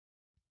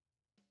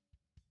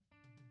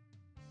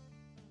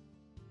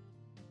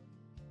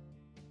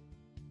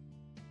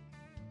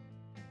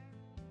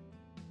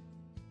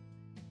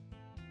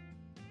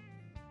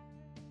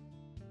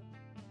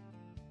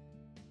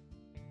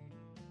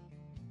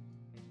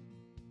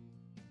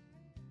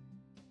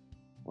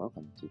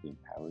Welcome to the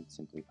Empowered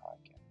Simply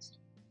podcast,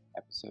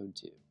 episode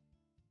 2,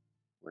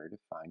 Where to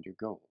Find Your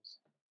Goals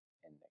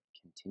and the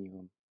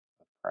Continuum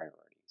of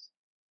Priorities.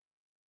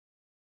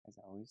 As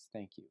always,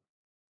 thank you.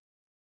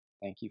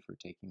 Thank you for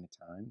taking the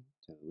time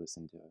to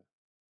listen to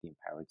the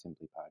Empowered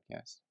Simply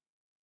podcast.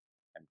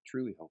 I'm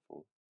truly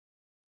hopeful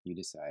you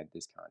decide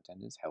this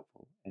content is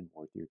helpful and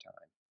worth your time.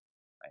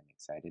 I'm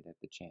excited at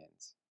the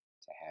chance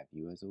to have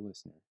you as a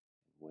listener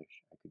and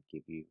wish I could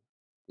give you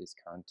this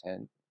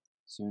content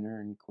sooner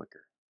and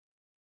quicker.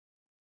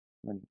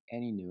 Learning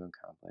any new and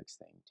complex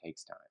thing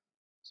takes time.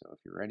 So if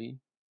you're ready,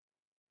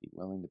 be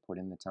willing to put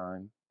in the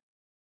time.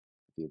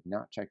 If you have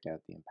not checked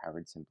out the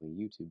Empowered Simply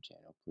YouTube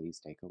channel,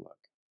 please take a look.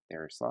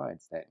 There are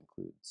slides that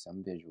include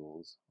some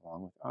visuals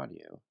along with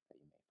audio that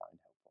you may find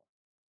helpful.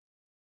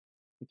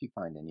 If you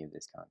find any of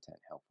this content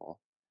helpful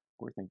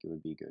or think it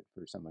would be good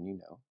for someone you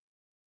know,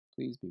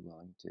 please be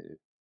willing to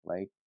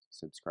like,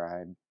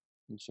 subscribe,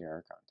 and share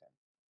our content.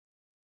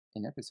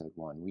 In episode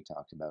 1, we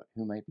talked about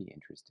who might be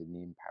interested in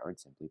the Empowered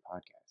Simply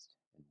podcast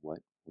and what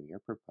we are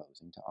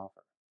proposing to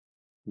offer.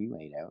 We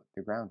laid out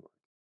the groundwork.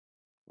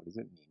 What does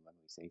it mean when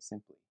we say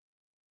simply?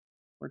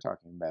 We're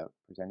talking about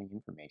presenting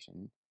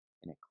information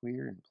in a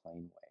clear and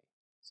plain way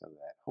so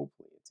that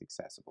hopefully it's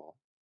accessible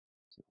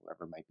to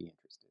whoever might be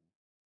interested.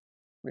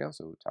 We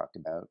also talked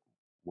about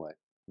what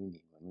we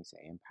mean when we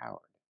say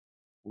empowered.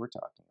 We're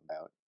talking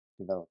about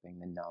developing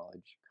the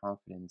knowledge,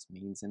 confidence,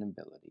 means, and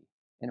ability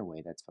in a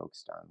way that's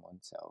focused on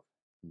oneself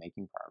and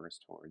making progress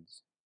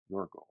towards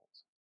your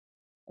goals.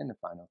 And the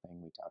final thing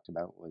we talked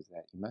about was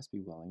that you must be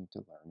willing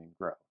to learn and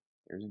grow.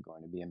 There isn't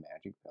going to be a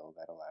magic pill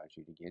that allows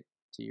you to get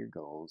to your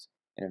goals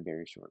in a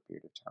very short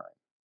period of time.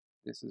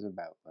 This is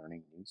about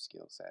learning new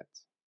skill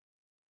sets,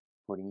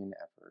 putting in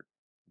effort,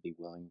 and be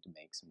willing to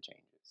make some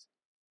changes.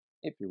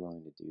 If you're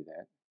willing to do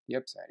that, the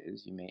upside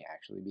is you may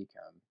actually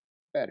become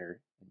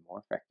better and more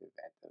effective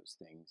at those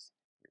things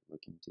you're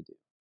looking to do.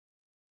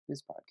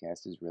 This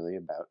podcast is really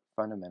about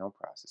fundamental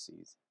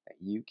processes that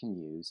you can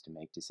use to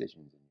make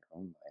decisions in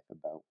your own life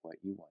about what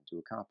you want to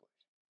accomplish,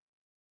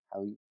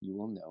 how you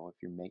will know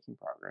if you're making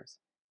progress,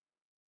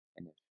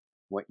 and if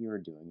what you are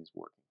doing is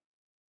working.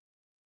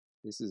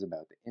 This is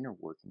about the inner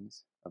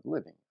workings of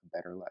living a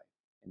better life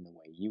in the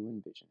way you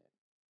envision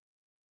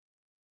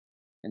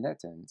it. In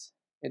that sense,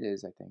 it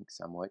is, I think,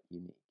 somewhat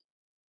unique.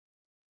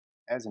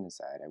 As an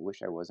aside, I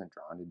wish I wasn't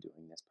drawn to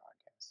doing this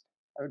podcast.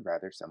 I would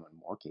rather someone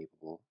more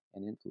capable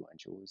and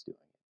influential was doing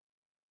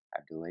it.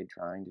 I've delayed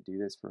trying to do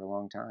this for a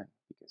long time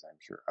because I'm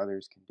sure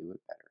others can do it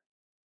better.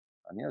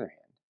 On the other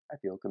hand, I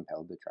feel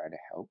compelled to try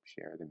to help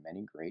share the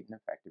many great and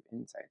effective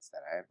insights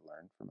that I have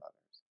learned from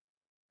others.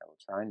 I will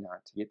try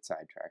not to get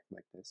sidetracked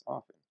like this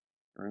often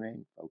and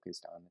remain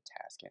focused on the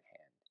task at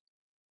hand.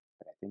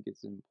 But I think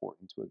it's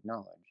important to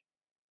acknowledge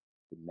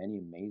the many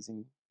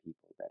amazing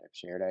people that have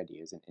shared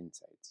ideas and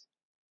insights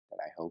that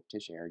I hope to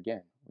share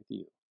again with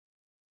you.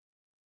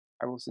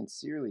 I will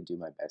sincerely do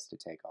my best to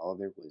take all of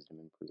their wisdom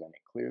and present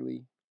it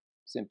clearly,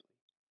 simply,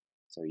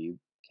 so you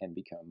can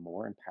become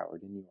more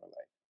empowered in your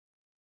life.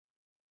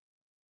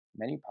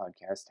 Many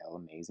podcasts tell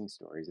amazing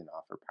stories and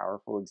offer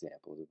powerful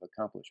examples of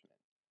accomplishment,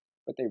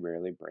 but they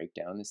rarely break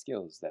down the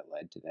skills that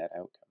led to that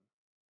outcome.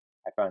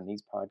 I find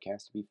these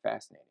podcasts to be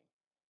fascinating,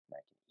 and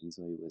I can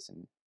easily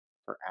listen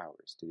for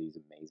hours to these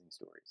amazing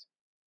stories.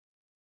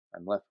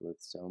 I'm left with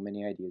so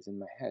many ideas in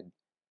my head,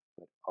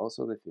 but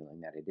also the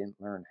feeling that I didn't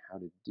learn how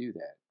to do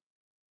that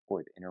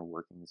or the inner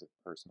workings of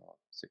personal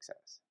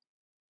success.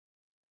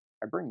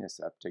 I bring this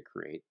up to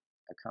create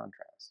a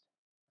contrast.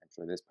 I'm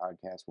sure this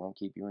podcast won't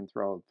keep you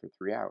enthralled for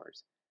 3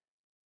 hours,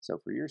 so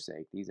for your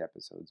sake, these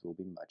episodes will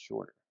be much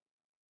shorter.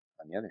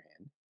 On the other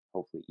hand,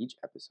 hopefully each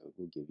episode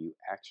will give you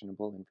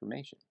actionable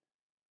information.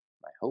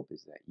 My hope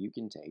is that you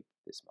can take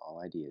the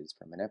small ideas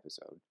from an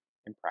episode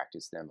and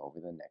practice them over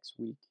the next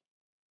week.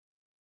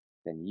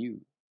 Then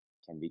you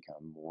can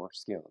become more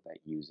skilled at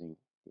using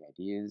the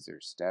ideas or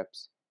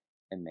steps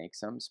and make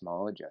some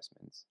small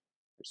adjustments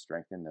or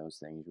strengthen those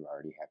things you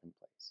already have in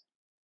place.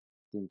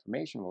 The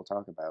information we'll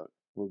talk about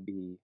will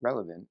be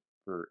relevant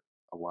for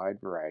a wide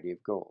variety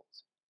of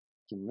goals.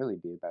 It can really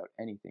be about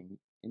anything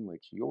in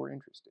which you're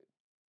interested.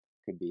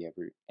 It could be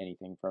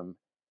anything from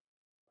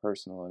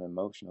personal and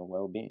emotional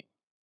well-being,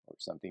 or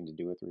something to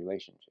do with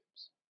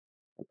relationships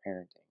or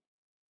parenting.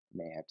 It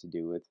may have to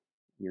do with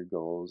your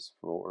goals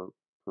for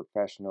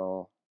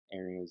professional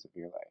areas of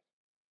your life.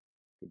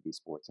 It could be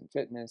sports and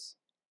fitness,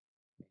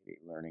 maybe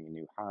learning a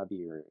new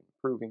hobby or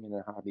improving in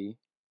a hobby.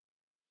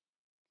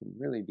 It can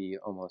really be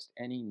almost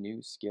any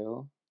new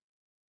skill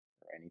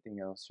or anything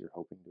else you're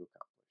hoping to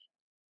accomplish.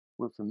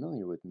 We're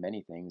familiar with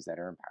many things that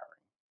are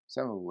empowering,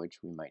 some of which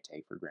we might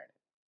take for granted.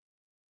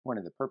 One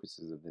of the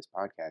purposes of this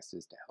podcast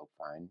is to help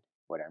find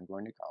what I'm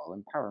going to call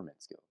empowerment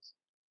skills.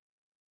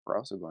 We're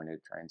also going to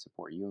try and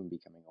support you in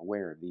becoming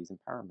aware of these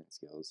empowerment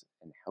skills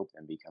and help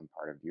them become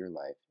part of your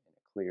life in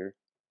a clear,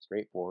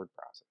 straightforward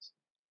process.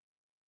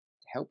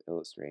 To help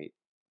illustrate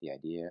the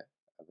idea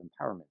of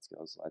empowerment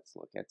skills, let's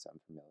look at some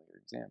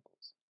familiar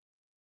examples.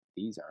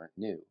 These aren't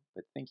new,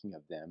 but thinking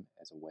of them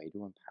as a way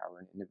to empower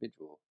an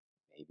individual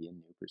maybe a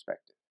new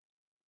perspective.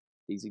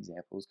 These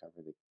examples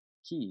cover the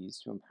keys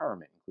to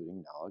empowerment,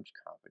 including knowledge,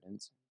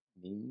 competence,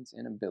 means,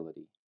 and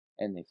ability,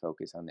 and they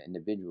focus on the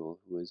individual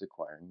who is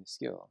acquiring the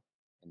skill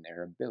and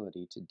their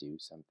ability to do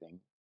something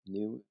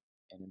new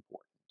and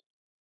important.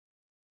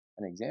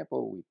 An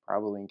example we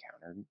probably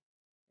encountered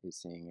is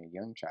seeing a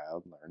young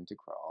child learn to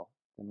crawl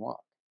then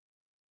walk.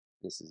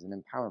 This is an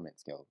empowerment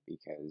skill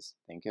because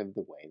think of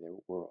the way their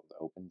world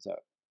opens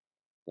up.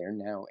 They're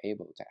now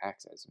able to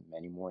access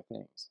many more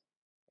things.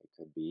 It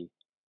could be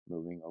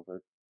moving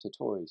over to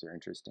toys or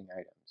interesting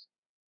items.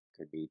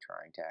 Could be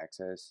trying to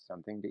access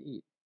something to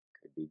eat.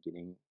 Could be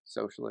getting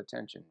social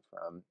attention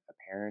from a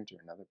parent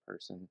or another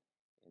person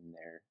in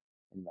their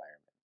environment.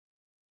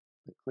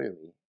 But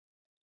clearly,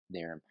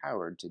 they are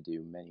empowered to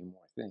do many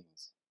more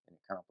things and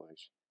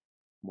accomplish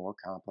more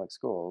complex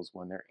goals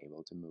when they're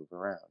able to move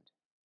around.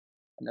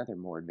 Another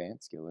more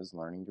advanced skill is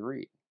learning to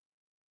read.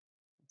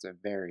 It's a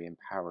very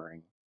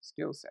empowering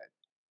skill set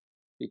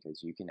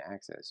because you can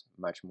access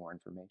much more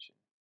information.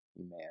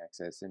 You may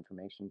access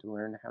information to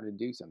learn how to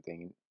do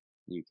something.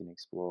 You can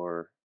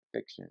explore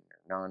fiction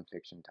or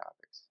nonfiction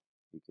topics.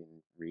 You can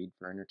read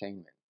for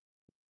entertainment.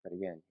 But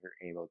again, you're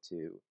able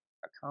to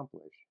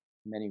accomplish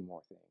many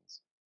more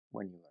things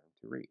when you learn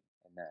to read,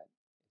 and that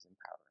is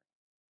empowering.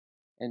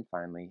 And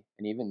finally,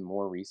 an even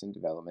more recent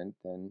development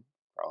than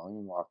crawling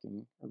and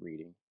walking or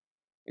reading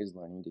is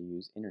learning to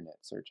use internet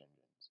search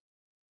engines.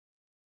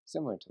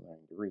 Similar to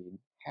learning to read,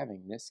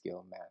 having this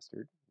skill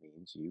mastered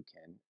means you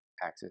can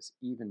access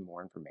even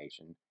more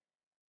information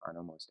on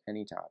almost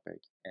any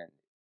topic and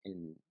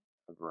in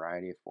a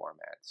variety of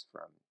formats,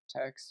 from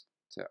text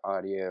to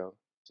audio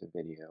to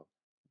video.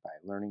 By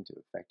learning to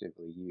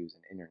effectively use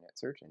an internet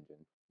search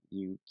engine,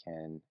 you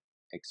can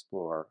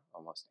explore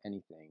almost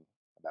anything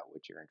about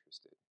which you're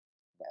interested.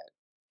 That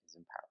is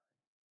empowering.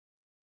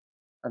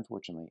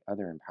 Unfortunately,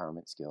 other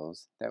empowerment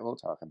skills that we'll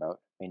talk about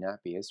may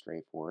not be as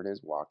straightforward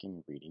as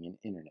walking, reading, and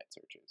internet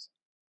searches.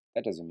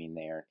 That doesn't mean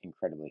they aren't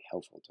incredibly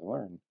helpful to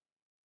learn.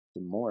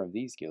 The more of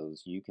these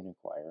skills you can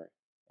acquire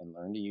and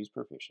learn to use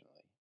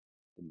proficiently,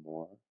 the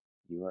more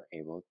you are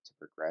able to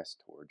progress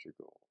towards your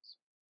goals.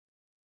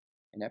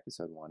 In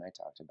episode 1, I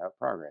talked about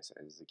progress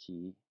as the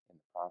key in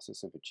the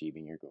process of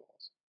achieving your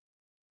goals.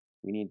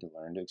 We need to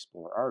learn to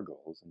explore our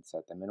goals and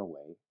set them in a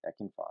way that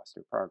can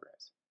foster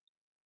progress.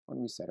 When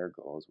we set our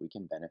goals, we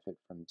can benefit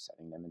from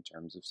setting them in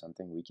terms of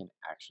something we can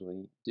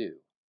actually do.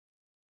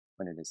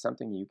 When it is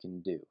something you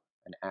can do,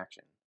 an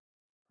action,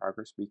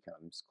 progress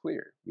becomes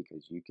clear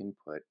because you can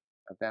put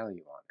a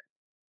value on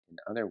it. In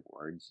other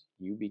words,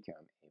 you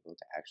become able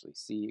to actually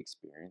see,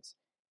 experience,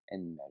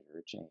 and measure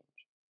a change.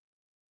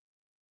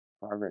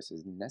 Progress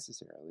is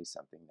necessarily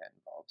something that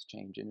involves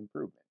change and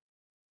improvement.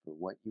 For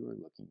what you are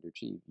looking to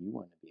achieve, you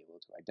want to be able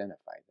to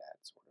identify that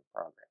sort of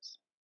progress.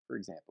 For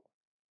example,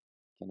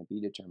 can it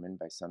be determined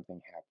by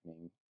something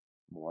happening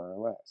more or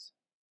less?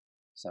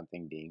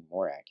 Something being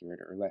more accurate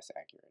or less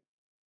accurate?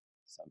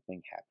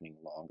 Something happening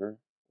longer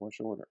or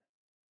shorter?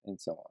 And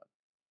so on.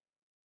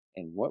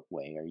 In what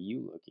way are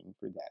you looking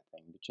for that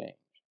thing to change?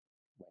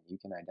 When you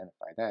can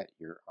identify that,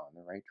 you're on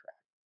the right track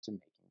to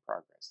making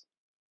progress.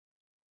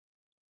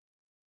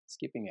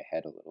 Skipping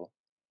ahead a little,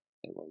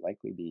 there will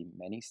likely be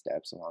many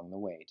steps along the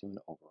way to an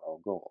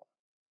overall goal.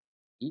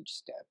 Each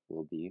step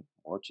will be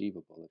more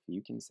achievable if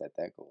you can set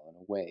that goal in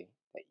a way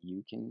that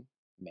you can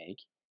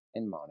make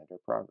and monitor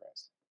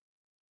progress.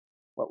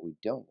 What we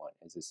don't want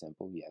is a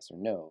simple yes or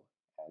no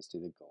as to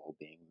the goal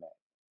being met.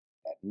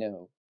 That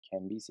no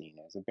can be seen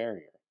as a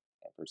barrier,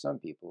 and for some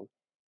people,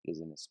 it is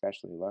an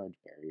especially large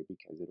barrier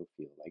because it'll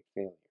feel like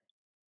failure.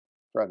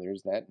 For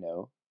others, that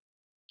no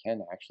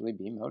can actually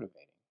be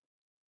motivating.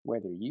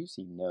 Whether you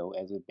see no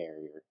as a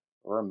barrier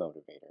or a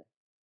motivator,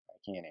 I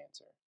can't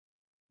answer.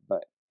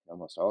 But in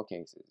almost all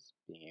cases,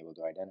 being able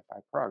to identify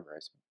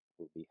progress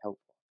will be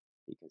helpful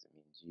because it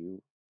means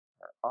you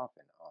are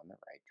often on the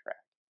right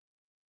track.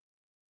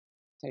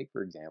 Take,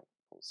 for example,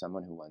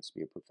 someone who wants to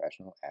be a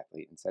professional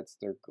athlete and sets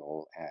their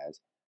goal as,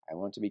 I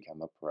want to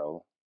become a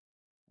pro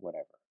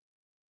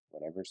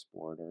whatever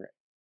sport or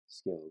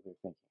skill they're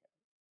thinking of.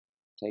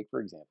 Take,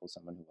 for example,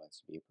 someone who wants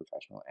to be a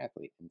professional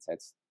athlete and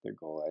sets their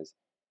goal as,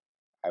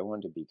 I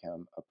want to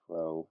become a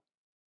pro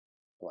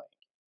blank.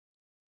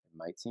 It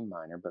might seem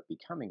minor, but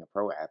becoming a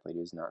pro athlete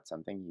is not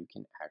something you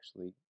can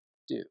actually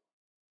do.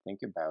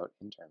 Think about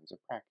in terms of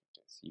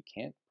practice. You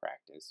can't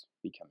practice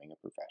becoming a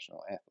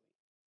professional athlete.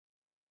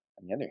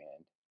 On the other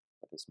hand,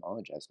 with a small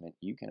adjustment,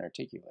 you can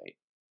articulate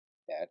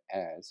that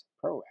as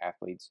pro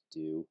athletes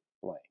do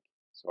blank.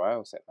 So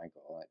I'll set my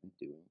goal at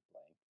doing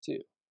blank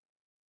too.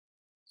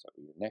 So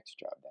your next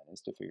job then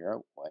is to figure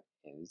out what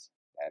is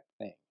that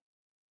thing.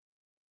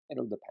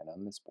 It'll depend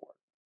on the sport,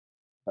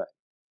 but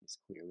it's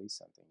clearly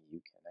something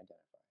you can identify.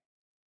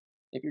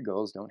 If your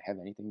goals don't have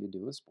anything to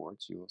do with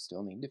sports, you will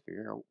still need to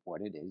figure out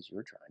what it is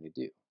you're trying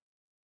to do.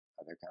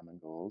 Other common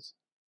goals,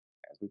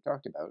 as we've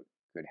talked about,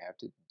 could have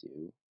to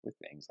do with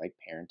things like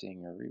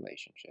parenting or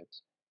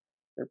relationships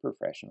or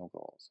professional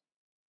goals.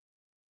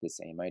 The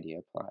same idea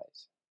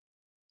applies.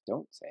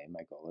 Don't say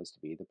my goal is to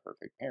be the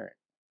perfect parent.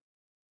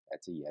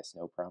 That's a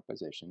yes-no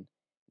proposition,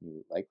 and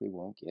you likely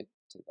won't get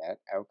to that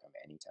outcome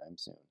anytime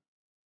soon.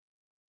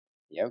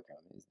 The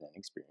outcome is then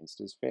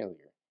experienced as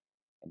failure,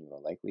 and you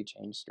will likely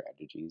change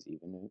strategies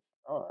even if you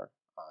are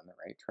on the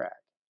right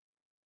track.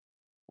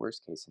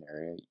 Worst case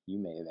scenario, you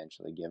may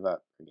eventually give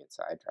up or get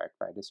sidetracked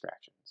by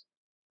distractions.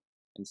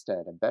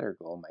 Instead, a better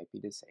goal might be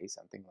to say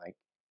something like,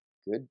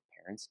 good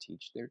parents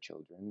teach their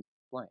children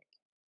blank.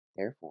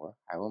 Therefore,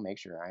 I will make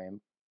sure I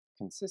am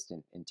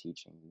consistent in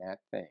teaching that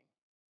thing.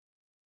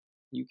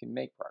 You can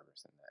make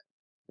progress in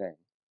that. Then,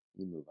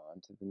 you move on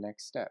to the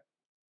next step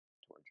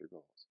towards your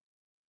goals.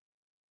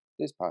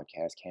 This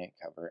podcast can't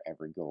cover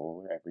every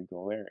goal or every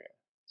goal area,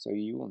 so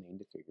you will need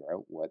to figure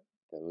out what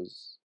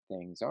those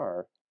things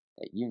are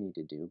that you need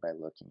to do by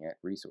looking at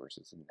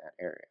resources in that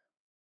area.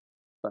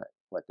 But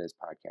what this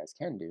podcast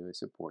can do is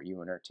support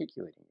you in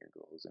articulating your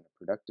goals in a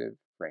productive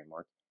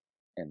framework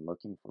and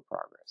looking for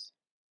progress.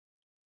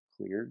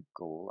 Clear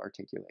goal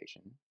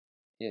articulation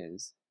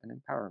is an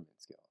empowerment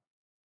skill.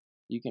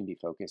 You can be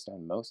focused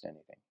on most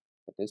anything,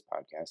 but this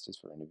podcast is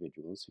for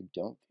individuals who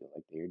don't feel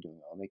like they are doing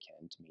all they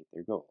can to meet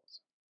their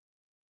goals.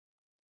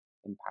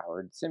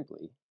 Empowered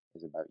simply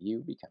is about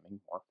you becoming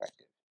more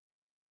effective.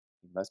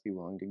 You must be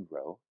willing to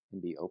grow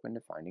and be open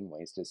to finding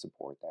ways to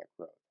support that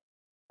growth.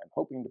 I'm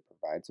hoping to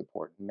provide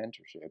support and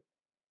mentorship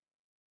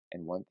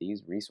and want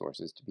these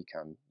resources to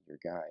become your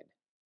guide.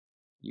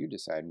 You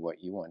decide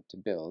what you want to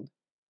build,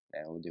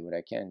 and I will do what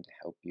I can to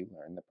help you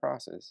learn the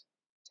process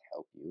to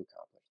help you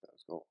accomplish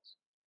those goals.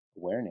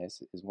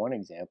 Awareness is one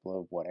example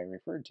of what I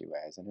referred to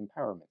as an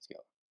empowerment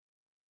skill.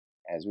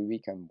 As we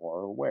become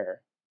more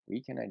aware,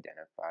 we can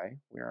identify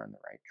we're on the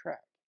right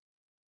track.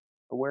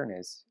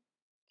 Awareness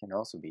can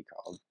also be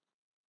called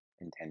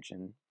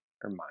intention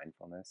or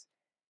mindfulness,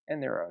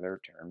 and there are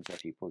other terms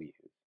that people use.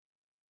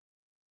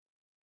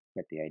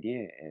 But the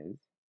idea is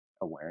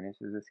awareness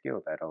is a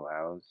skill that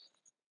allows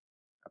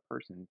a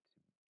person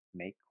to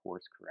make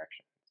course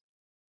corrections.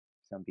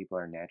 Some people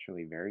are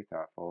naturally very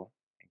thoughtful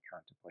and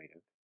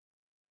contemplative.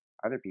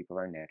 Other people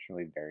are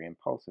naturally very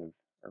impulsive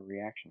or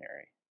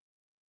reactionary.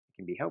 It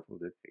can be helpful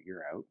to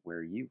figure out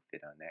where you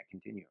fit on that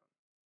continuum.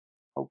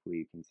 Hopefully,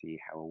 you can see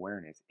how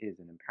awareness is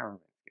an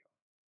empowerment skill.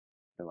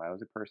 It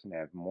allows a person to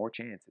have more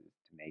chances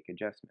to make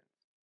adjustments.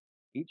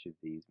 Each of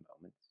these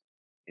moments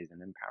is an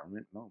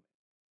empowerment moment,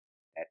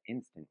 that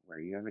instant where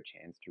you have a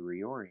chance to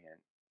reorient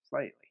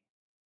slightly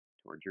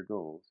towards your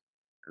goals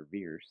or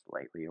veer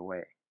slightly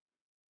away.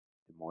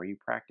 The more you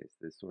practice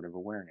this sort of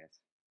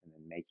awareness and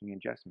then making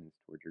adjustments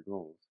toward your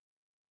goals,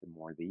 the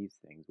more these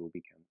things will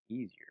become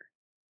easier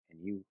and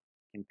you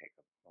can pick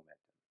up momentum.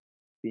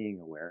 Being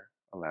aware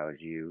allows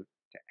you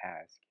to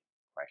ask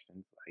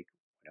questions like,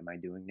 what am I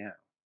doing now?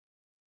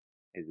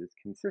 Is this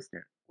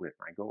consistent with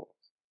my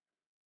goals?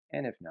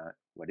 And if not,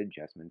 what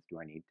adjustments do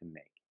I need to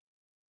make?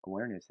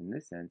 Awareness in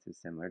this sense is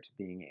similar to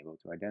being able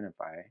to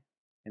identify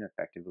and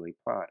effectively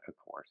plot a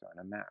course on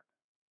a map.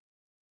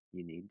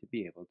 You need to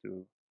be able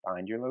to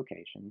find your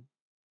location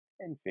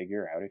and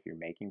figure out if you're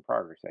making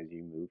progress as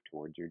you move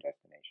towards your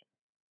destination.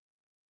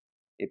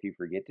 If you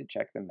forget to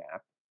check the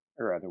map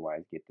or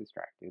otherwise get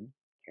distracted,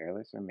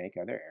 careless, or make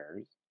other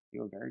errors,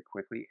 you'll very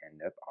quickly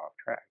end up off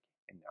track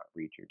and not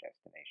reach your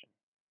destination.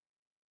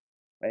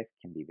 Life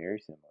can be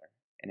very similar,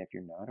 and if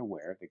you're not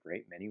aware of the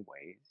great many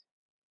ways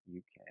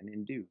you can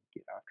and do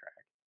get off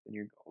track, then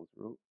your goals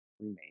will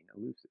remain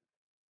elusive.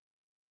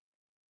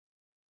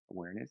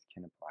 Awareness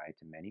can apply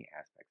to many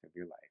aspects of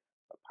your life,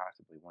 but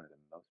possibly one of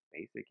the most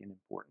basic and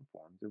important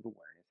forms of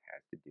awareness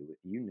has to do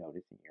with you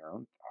noticing your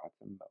own thoughts,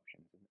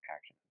 emotions, and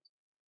actions.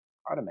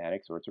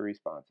 Automatic sorts of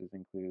responses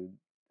include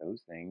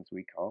those things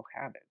we call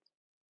habits,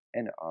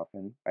 and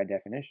often, by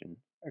definition,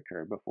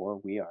 occur before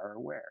we are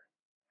aware.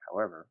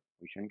 However,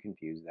 we shouldn't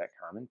confuse that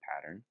common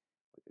pattern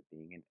with it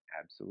being an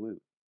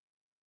absolute.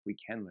 We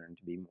can learn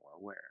to be more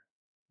aware,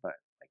 but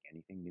like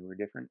anything new or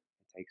different,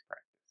 it takes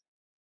practice.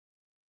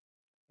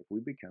 If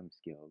we become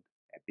skilled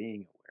at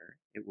being aware,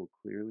 it will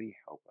clearly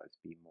help us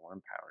be more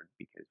empowered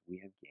because we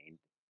have gained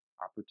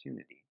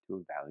opportunity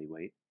to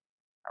evaluate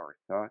our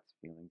thoughts,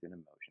 feelings, and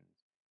emotions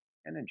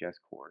and adjust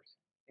course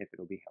if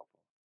it'll be helpful.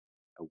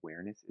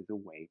 Awareness is a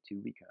way to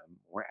become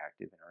more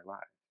active in our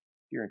lives.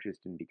 If you're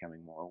interested in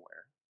becoming more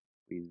aware,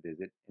 please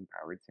visit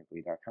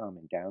empoweredsimply.com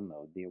and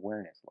download the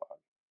awareness log.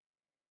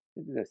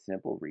 This is a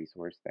simple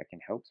resource that can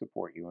help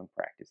support you in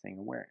practicing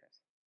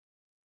awareness.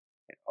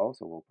 It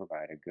also will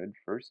provide a good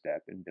first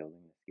step in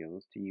building the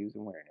skills to use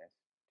awareness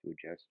to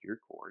adjust your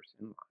course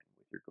in line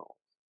with your goals.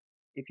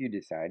 If you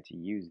decide to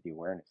use the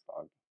awareness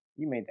log,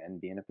 you may then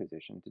be in a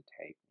position to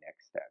take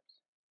next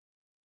steps.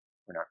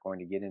 We're not going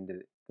to get into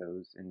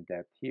those in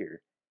depth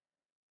here,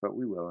 but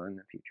we will in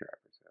a future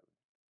episode.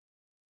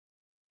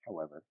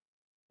 However,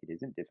 it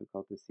isn't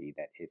difficult to see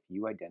that if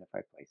you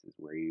identify places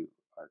where you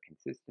are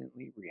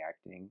consistently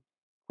reacting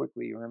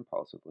quickly or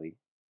impulsively,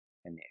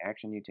 and the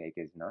action you take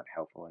is not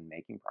helpful in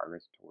making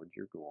progress towards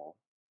your goal,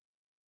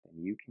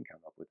 then you can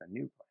come up with a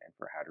new plan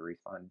for how to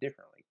respond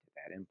differently to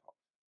that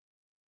impulse.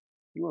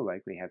 You will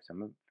likely have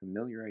some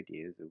familiar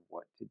ideas of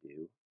what to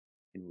do,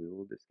 and we will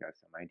we'll discuss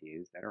some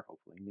ideas that are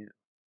hopefully new.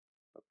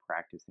 But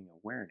practicing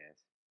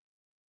awareness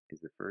is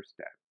the first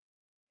step,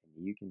 and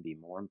you can be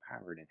more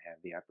empowered and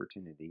have the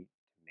opportunity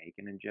to make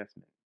an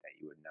adjustment that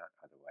you would not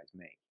otherwise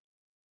make,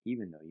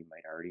 even though you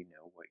might already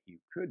know what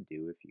you could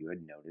do if you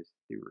had noticed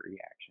the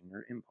reaction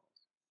or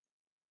impulse.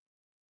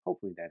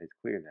 Hopefully, that is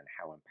clear then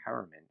how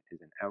empowerment is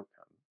an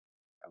outcome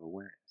of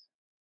awareness.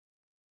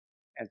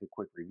 As a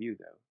quick review,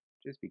 though,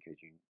 just because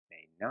you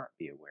may not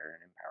be aware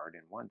and empowered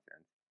in one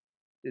sense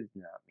does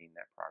not mean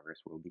that progress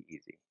will be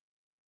easy.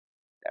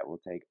 That will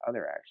take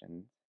other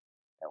actions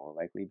that will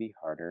likely be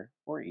harder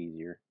or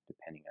easier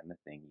depending on the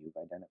thing you've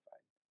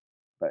identified,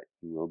 but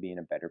you will be in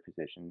a better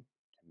position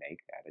to make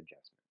that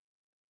adjustment.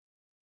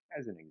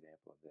 As an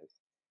example of this,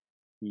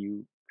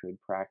 you could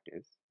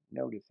practice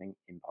noticing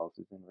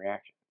impulses and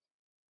reactions.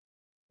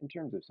 In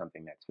terms of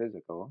something that's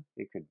physical,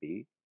 it could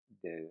be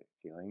the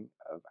feeling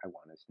of I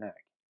want a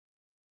snack.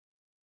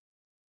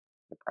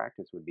 The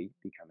practice would be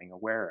becoming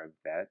aware of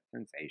that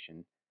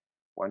sensation,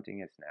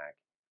 wanting a snack,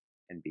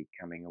 and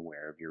becoming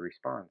aware of your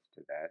response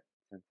to that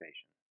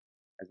sensation.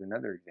 As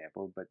another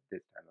example, but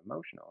this time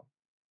emotional,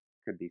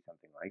 could be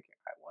something like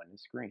I want to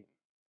scream.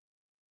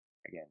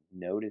 Again,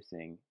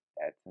 noticing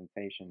that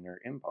sensation or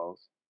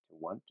impulse to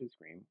want to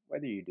scream,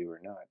 whether you do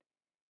or not,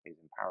 is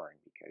empowering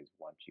because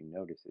once you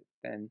notice it,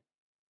 then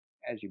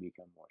as you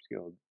become more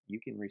skilled, you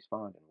can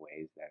respond in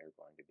ways that are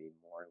going to be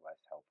more or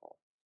less helpful,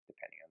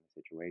 depending on the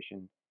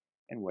situation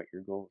and what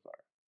your goals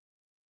are.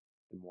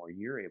 The more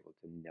you're able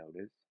to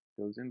notice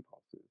those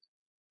impulses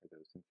or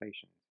those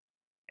sensations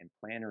and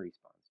plan a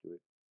response to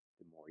it,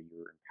 the more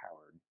you're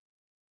empowered.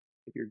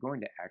 If you're going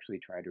to actually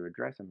try to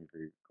address some of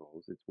your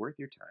goals, it's worth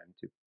your time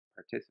to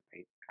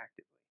participate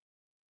actively.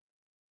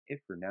 If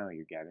for now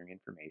you're gathering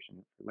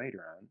information for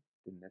later on,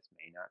 then this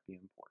may not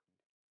be important.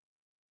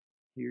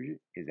 Here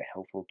is a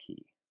helpful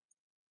key.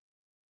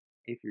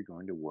 If you're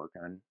going to work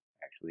on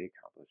actually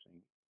accomplishing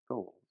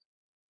goals,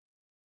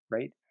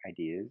 write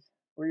ideas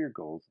or your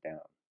goals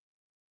down.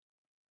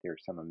 There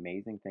are some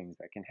amazing things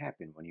that can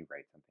happen when you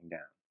write something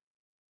down.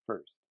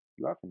 First,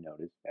 you often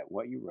notice that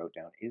what you wrote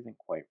down isn't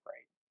quite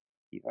right.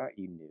 You thought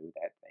you knew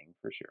that thing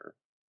for sure,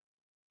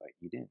 but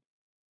you didn't.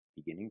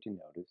 Beginning to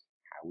notice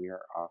how we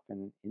are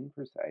often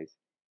imprecise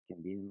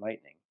can be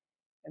enlightening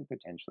and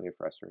potentially a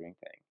frustrating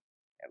thing,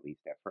 at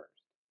least at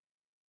first.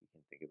 You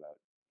can think about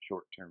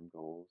short term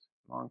goals,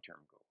 long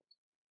term goals.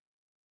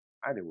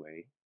 Either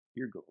way,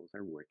 your goals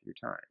are worth your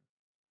time.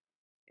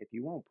 If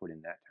you won't put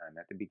in that time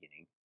at the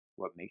beginning,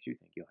 what makes you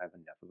think you'll have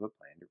enough of a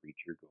plan to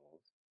reach your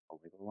goals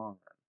over the long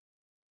run?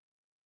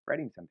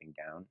 Writing something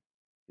down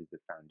is the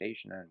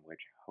foundation on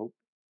which hope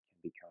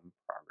can become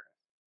progress.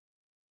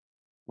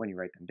 When you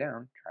write them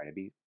down, try to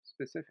be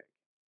specific.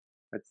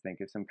 Let's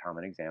think of some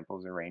common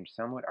examples arranged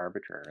somewhat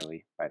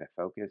arbitrarily by the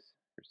focus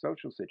or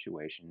social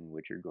situation in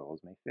which your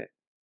goals may fit.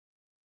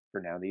 For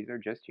now, these are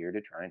just here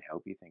to try and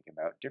help you think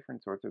about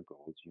different sorts of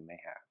goals you may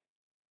have.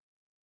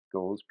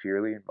 Goals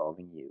purely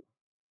involving you,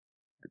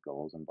 or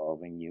goals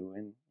involving you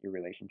and your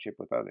relationship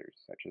with others,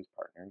 such as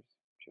partners,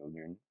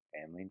 children,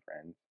 family, and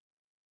friends.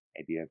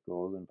 Maybe you have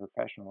goals in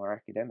professional or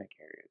academic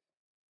areas.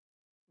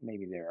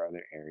 Maybe there are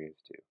other areas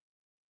too.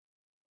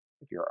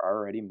 If you're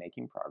already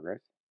making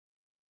progress,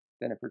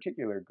 then a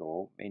particular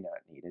goal may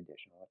not need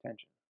additional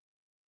attention.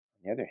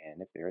 On the other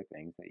hand, if there are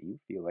things that you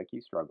feel like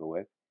you struggle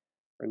with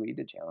or lead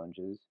to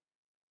challenges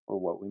or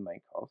what we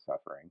might call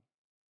suffering,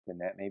 then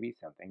that may be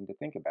something to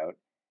think about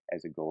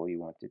as a goal you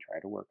want to try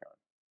to work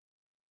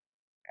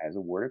on. As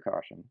a word of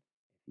caution,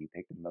 if you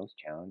pick the most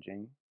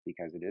challenging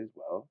because it is,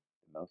 well,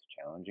 the most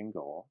challenging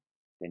goal,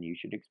 then you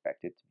should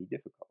expect it to be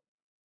difficult.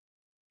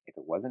 If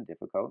it wasn't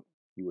difficult,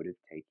 you would have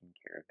taken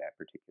care of that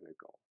particular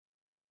goal.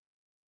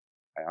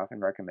 I often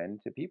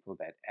recommend to people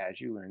that as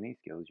you learn these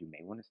skills, you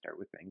may want to start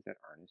with things that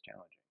aren't as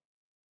challenging.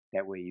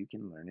 That way you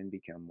can learn and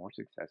become more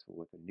successful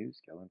with a new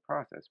skill and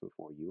process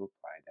before you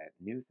apply that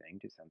new thing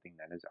to something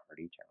that is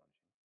already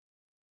challenging.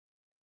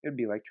 It would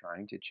be like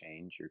trying to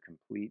change your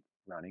complete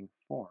running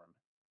form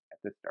at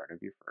the start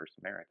of your first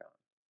marathon.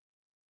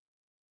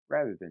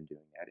 Rather than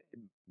doing that, it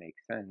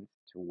makes sense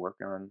to work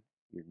on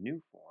your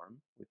new form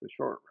with a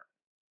short run.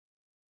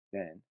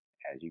 Then,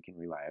 as you can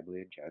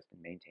reliably adjust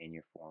and maintain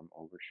your form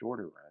over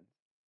shorter runs,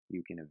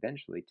 you can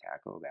eventually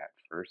tackle that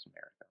first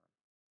marathon.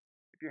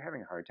 If you're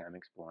having a hard time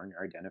exploring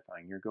or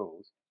identifying your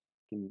goals,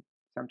 it can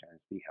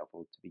sometimes be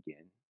helpful to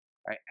begin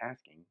by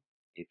asking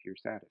if you're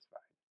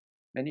satisfied.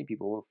 Many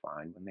people will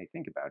find when they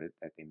think about it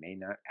that they may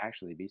not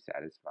actually be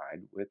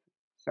satisfied with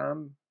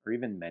some or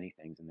even many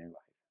things in their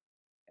life,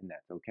 and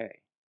that's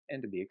okay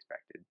and to be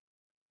expected.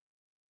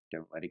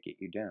 Don't let it get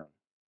you down.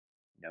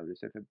 Notice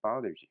if it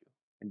bothers you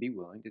and be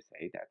willing to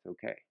say that's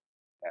okay.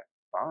 That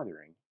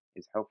bothering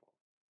is helpful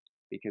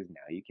because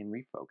now you can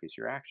refocus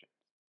your actions.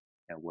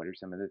 Now, what are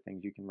some of the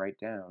things you can write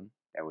down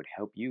that would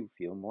help you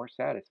feel more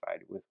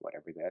satisfied with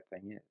whatever that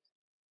thing is?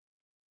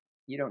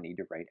 You don't need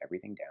to write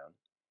everything down.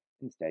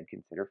 Instead,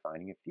 consider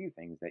finding a few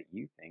things that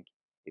you think,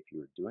 if you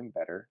were doing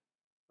better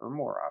or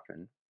more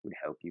often, would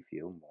help you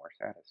feel more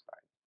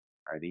satisfied.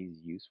 Are these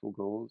useful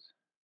goals?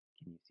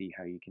 Can you see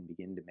how you can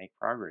begin to make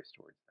progress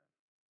towards them?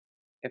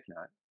 If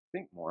not,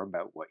 think more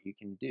about what you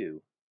can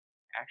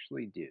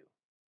actually do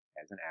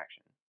as an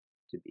action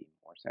to be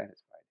more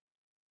satisfied.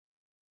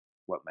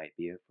 What might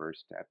be a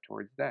first step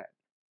towards that?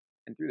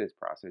 And through this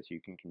process, you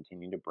can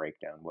continue to break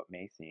down what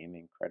may seem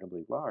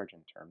incredibly large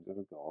in terms of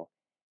a goal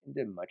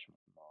into much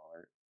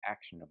smaller,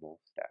 actionable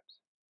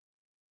steps.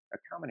 A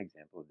common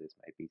example of this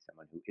might be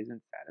someone who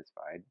isn't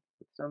satisfied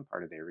with some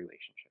part of their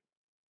relationship.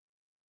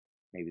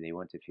 Maybe they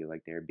want to feel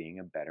like they're being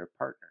a better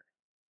partner.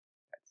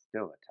 That's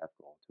still a tough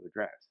goal to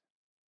address.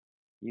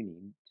 You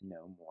need to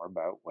know more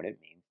about what it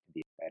means to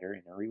be better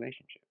in a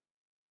relationship.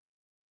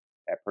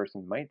 That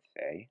person might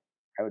say,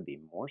 I would be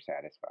more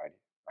satisfied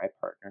if my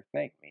partner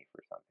thanked me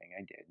for something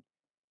I did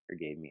or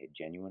gave me a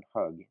genuine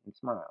hug and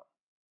smile.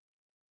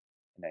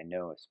 And I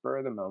know a spur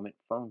of the moment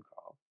phone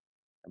call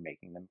or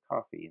making them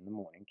coffee in the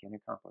morning can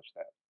accomplish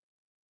that.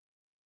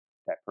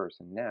 That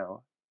person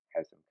now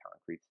has some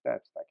concrete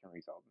steps that can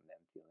result in them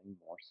feeling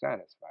more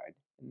satisfied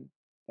in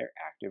their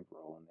active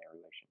role in their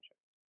relationship.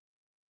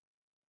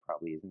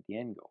 Probably isn't the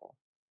end goal,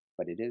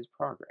 but it is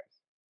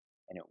progress,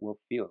 and it will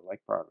feel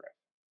like progress.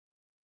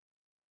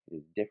 It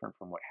is different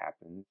from what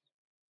happens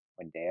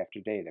when day after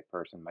day the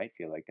person might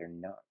feel like they're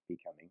not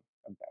becoming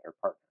a better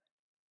partner.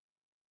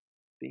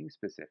 Being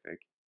specific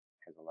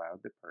has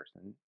allowed the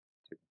person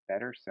to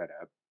better set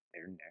up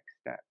their next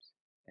steps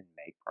and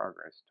make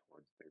progress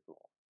towards their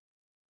goal.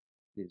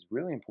 It is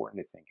really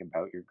important to think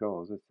about your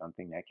goals as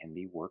something that can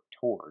be worked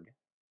toward,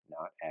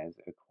 not as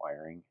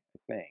acquiring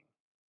a thing.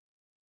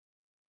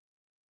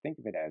 Think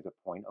of it as a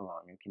point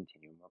along a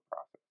continuum of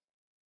process.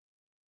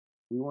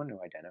 We want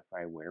to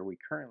identify where we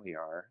currently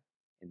are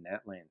in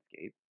that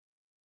landscape.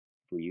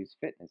 If we use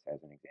fitness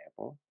as an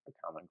example, a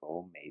common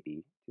goal may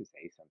be to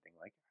say something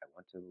like, I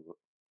want to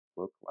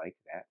look like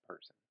that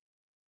person.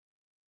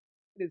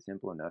 It is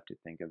simple enough to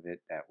think of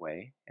it that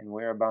way, and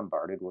we are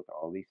bombarded with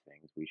all these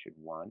things we should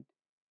want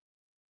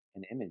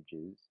and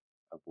images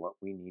of what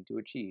we need to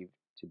achieve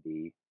to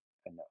be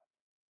enough.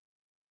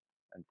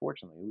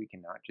 Unfortunately, we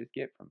cannot just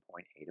get from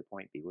point A to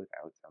point B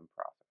without some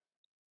process.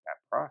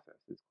 That process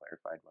is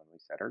clarified when we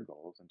set our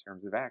goals in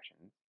terms of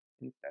actions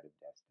instead of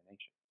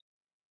destinations.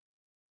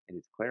 It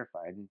is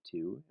clarified in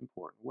two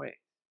important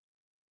ways.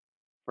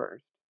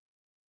 First,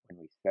 when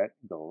we set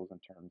goals in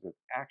terms of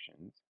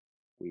actions,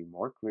 we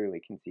more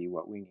clearly can see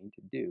what we need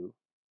to do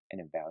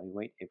and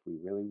evaluate if we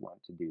really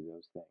want to do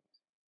those things.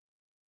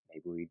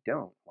 Maybe we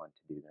don't want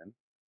to do them,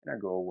 and our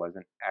goal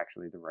wasn't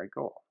actually the right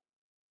goal.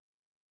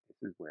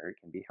 This is where it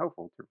can be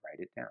helpful to write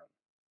it down.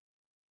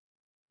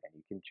 Then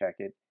you can check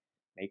it,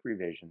 make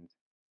revisions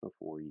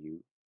before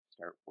you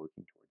start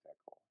working towards that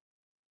goal.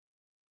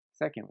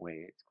 Second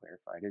way it's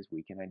clarified is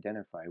we can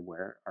identify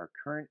where our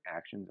current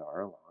actions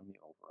are along the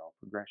overall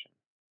progression.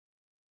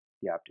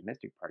 The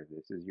optimistic part of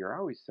this is you're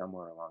always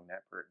somewhere along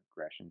that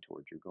progression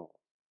towards your goal.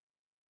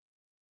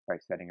 By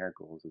setting our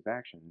goals as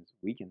actions,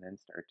 we can then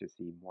start to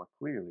see more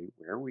clearly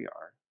where we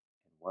are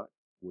and what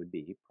would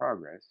be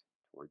progress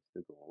towards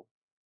the goal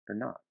or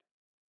not.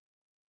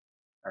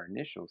 Our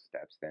initial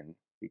steps then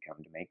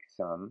become to make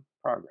some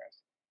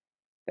progress.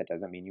 That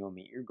doesn't mean you will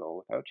meet your goal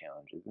without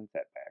challenges and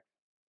setbacks,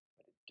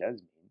 but it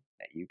does mean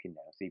that you can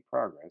now see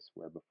progress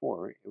where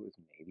before it was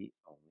maybe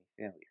only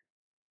failure.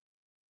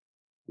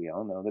 We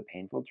all know the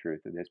painful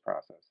truth of this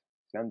process.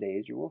 Some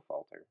days you will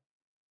falter,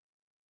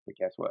 but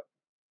guess what?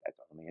 That's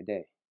only a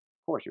day.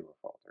 Of course you will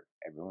falter.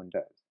 Everyone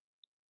does.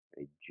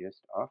 They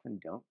just often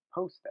don't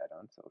post that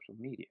on social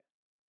media.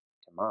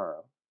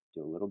 Tomorrow,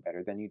 do a little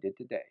better than you did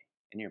today,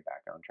 and you're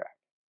back on track.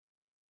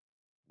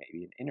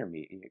 Maybe an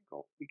intermediate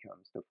goal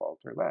becomes to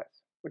falter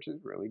less, which is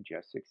really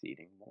just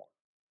succeeding more.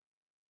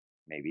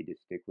 Maybe to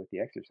stick with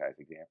the exercise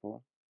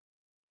example,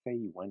 say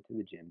you went to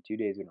the gym 2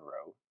 days in a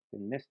row,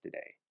 then missed a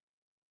day.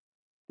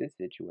 This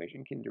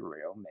situation can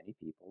derail many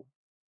people,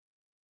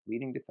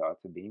 leading to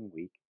thoughts of being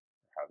weak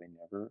or how they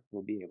never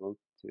will be able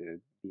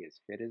to be as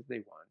fit as they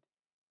want,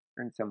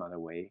 or in some other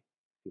way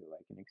feel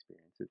like an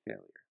experience of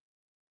failure.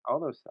 All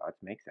those thoughts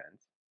make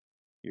sense.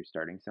 You're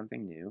starting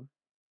something new,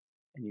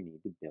 and you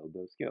need to build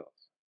those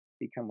skills.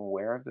 Become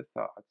aware of the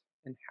thoughts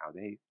and how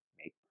they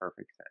make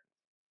perfect sense.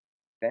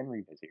 Then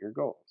revisit your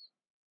goals.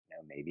 Now,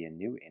 maybe a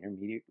new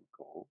intermediate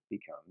goal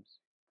becomes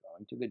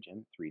going to the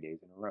gym 3 days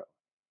in a row.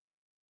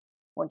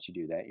 Once you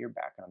do that, you're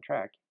back on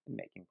track and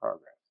making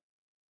progress.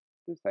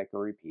 This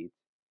cycle repeats,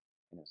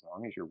 and as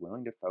long as you're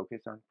willing to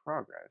focus on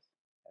progress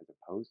as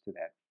opposed to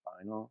that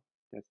final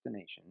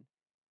destination,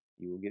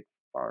 you will get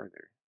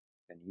farther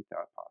than you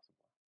thought possible.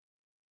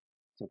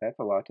 So that's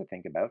a lot to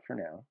think about for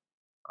now.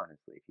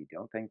 Honestly, if you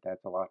don't think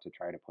that's a lot to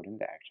try to put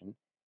into action,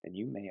 then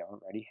you may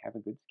already have a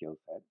good skill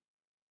set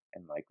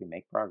and likely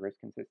make progress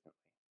consistently.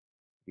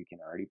 You can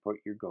already put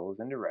your goals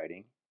into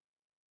writing,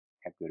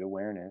 have good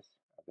awareness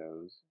of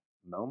those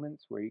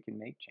moments where you can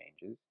make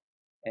changes,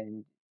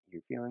 and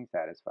you're feeling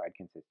satisfied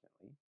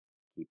consistently.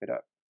 Keep it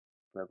up.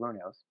 For everyone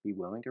else, be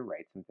willing to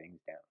write some things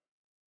down,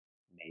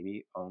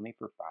 maybe only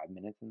for 5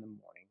 minutes in the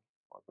morning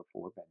or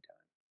before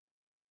bedtime.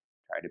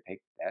 Try to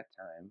pick that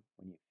time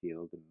when you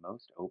feel the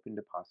most open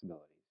to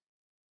possibilities.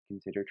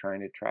 Consider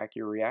trying to track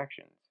your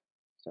reactions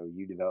so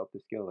you develop the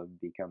skill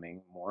of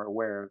becoming more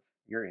aware of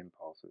your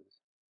impulses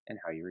and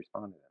how you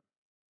respond to them.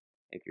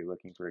 If you're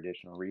looking for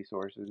additional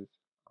resources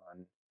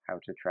on how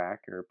to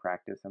track or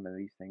practice some of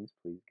these things,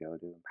 please go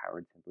to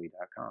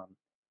empoweredsimply.com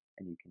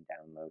and you can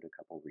download a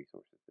couple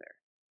resources there.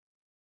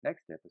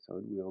 Next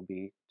episode, we'll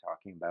be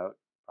talking about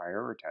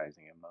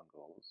prioritizing among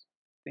goals,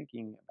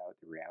 thinking about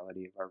the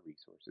reality of our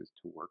resources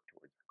to work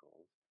towards our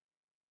goals,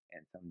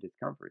 and some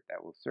discomfort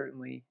that we'll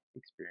certainly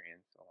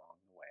experience along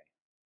the way.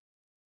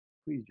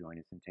 Please join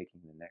us in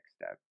taking the next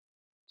step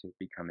to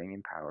becoming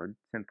empowered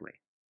simply.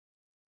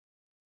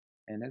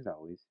 And as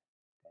always,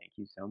 thank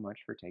you so much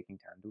for taking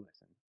time to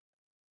listen.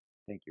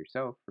 Thank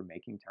yourself for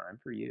making time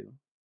for you.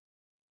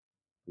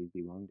 Please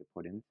be willing to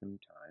put in some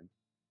time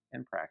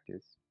and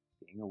practice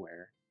being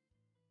aware,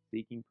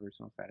 seeking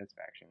personal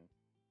satisfaction,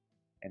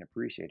 and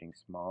appreciating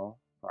small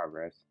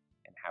progress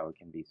and how it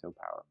can be so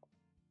powerful.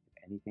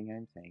 If anything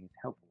I'm saying is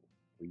helpful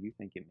or you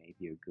think it may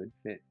be a good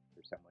fit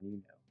for someone you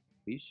know,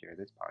 please share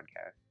this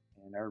podcast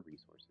and our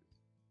resources.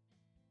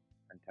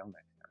 Until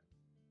next time.